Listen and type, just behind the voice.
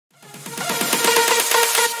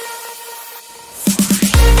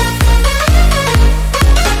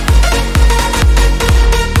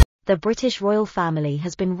the British royal family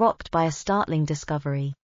has been rocked by a startling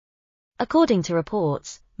discovery. According to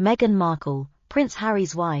reports, Meghan Markle, Prince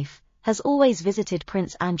Harry's wife, has always visited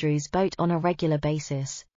Prince Andrew's boat on a regular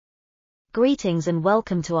basis. Greetings and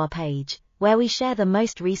welcome to our page, where we share the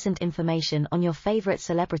most recent information on your favorite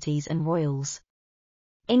celebrities and royals.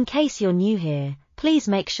 In case you're new here, please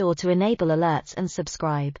make sure to enable alerts and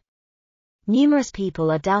subscribe. Numerous people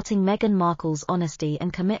are doubting Meghan Markle's honesty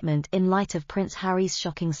and commitment in light of Prince Harry's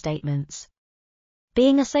shocking statements.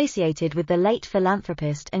 Being associated with the late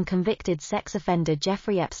philanthropist and convicted sex offender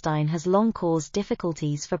Jeffrey Epstein has long caused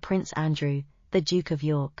difficulties for Prince Andrew, the Duke of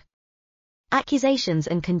York. Accusations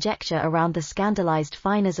and conjecture around the scandalized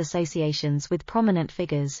finers' associations with prominent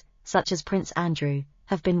figures, such as Prince Andrew,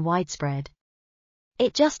 have been widespread.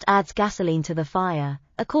 It just adds gasoline to the fire,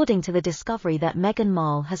 according to the discovery that Meghan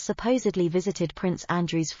Markle has supposedly visited Prince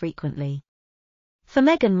Andrew's frequently. For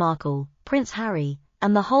Meghan Markle, Prince Harry,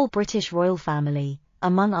 and the whole British royal family,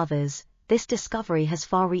 among others, this discovery has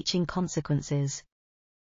far-reaching consequences.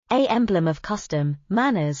 An emblem of custom,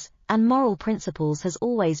 manners, and moral principles has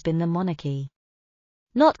always been the monarchy.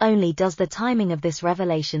 Not only does the timing of this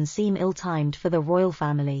revelation seem ill-timed for the royal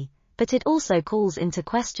family, but it also calls into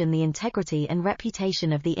question the integrity and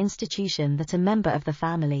reputation of the institution that a member of the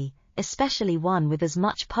family, especially one with as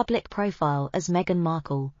much public profile as Meghan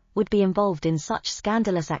Markle, would be involved in such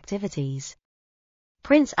scandalous activities.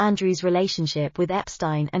 Prince Andrew's relationship with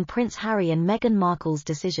Epstein and Prince Harry and Meghan Markle's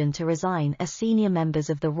decision to resign as senior members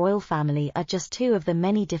of the royal family are just two of the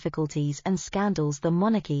many difficulties and scandals the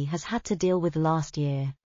monarchy has had to deal with last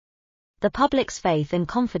year. The public's faith and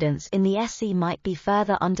confidence in the SC might be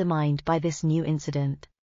further undermined by this new incident.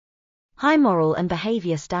 High moral and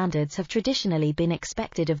behavior standards have traditionally been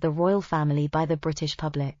expected of the royal family by the British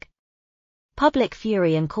public. Public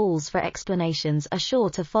fury and calls for explanations are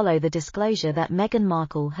sure to follow the disclosure that Meghan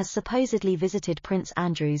Markle has supposedly visited Prince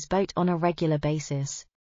Andrew's boat on a regular basis.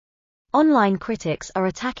 Online critics are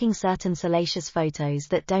attacking certain salacious photos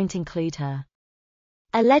that don't include her.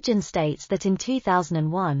 A legend states that in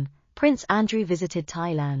 2001, Prince Andrew visited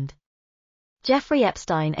Thailand. Jeffrey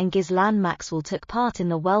Epstein and Ghislaine Maxwell took part in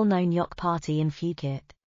the well-known yacht party in Phuket.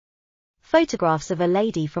 Photographs of a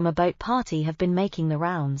lady from a boat party have been making the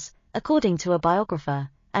rounds, according to a biographer,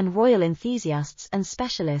 and royal enthusiasts and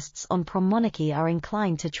specialists on pro-monarchy are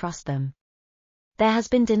inclined to trust them. There has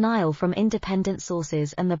been denial from independent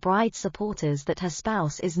sources and the bride's supporters that her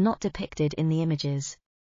spouse is not depicted in the images.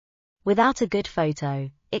 Without a good photo,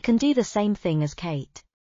 it can do the same thing as Kate.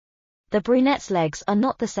 The brunette's legs are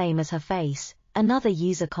not the same as her face, another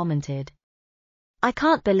user commented. I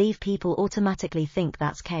can't believe people automatically think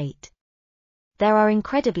that's Kate. There are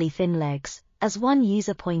incredibly thin legs, as one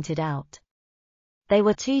user pointed out. They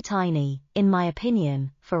were too tiny, in my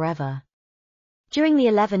opinion, forever. During the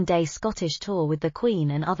 11-day Scottish tour with the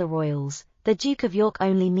Queen and other royals, the Duke of York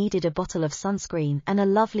only needed a bottle of sunscreen and a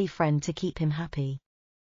lovely friend to keep him happy.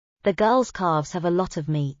 The girl's calves have a lot of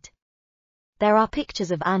meat. There are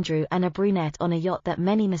pictures of Andrew and a brunette on a yacht that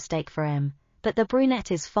many mistake for M, but the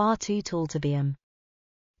brunette is far too tall to be M.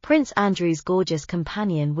 Prince Andrew's gorgeous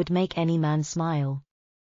companion would make any man smile.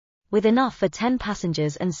 With enough for 10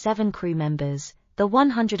 passengers and 7 crew members, the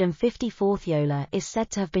 154th Yola is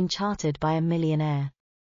said to have been chartered by a millionaire.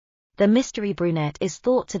 The mystery brunette is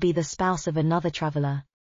thought to be the spouse of another traveller.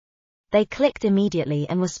 They clicked immediately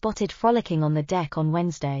and were spotted frolicking on the deck on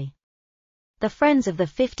Wednesday. The friends of the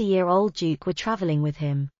 50-year-old Duke were travelling with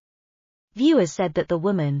him. Viewers said that the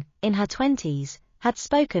woman, in her 20s, had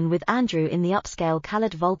spoken with Andrew in the upscale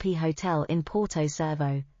Caled Volpe Hotel in Porto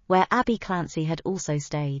Cervo, where Abby Clancy had also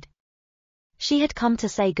stayed. She had come to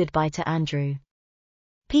say goodbye to Andrew.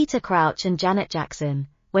 Peter Crouch and Janet Jackson,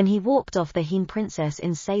 when he walked off the Heen Princess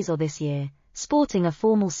in Sazor this year, sporting a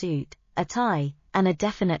formal suit, a tie, and a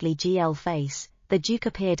definitely GL face, the Duke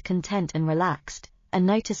appeared content and relaxed, a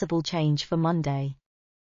noticeable change for Monday.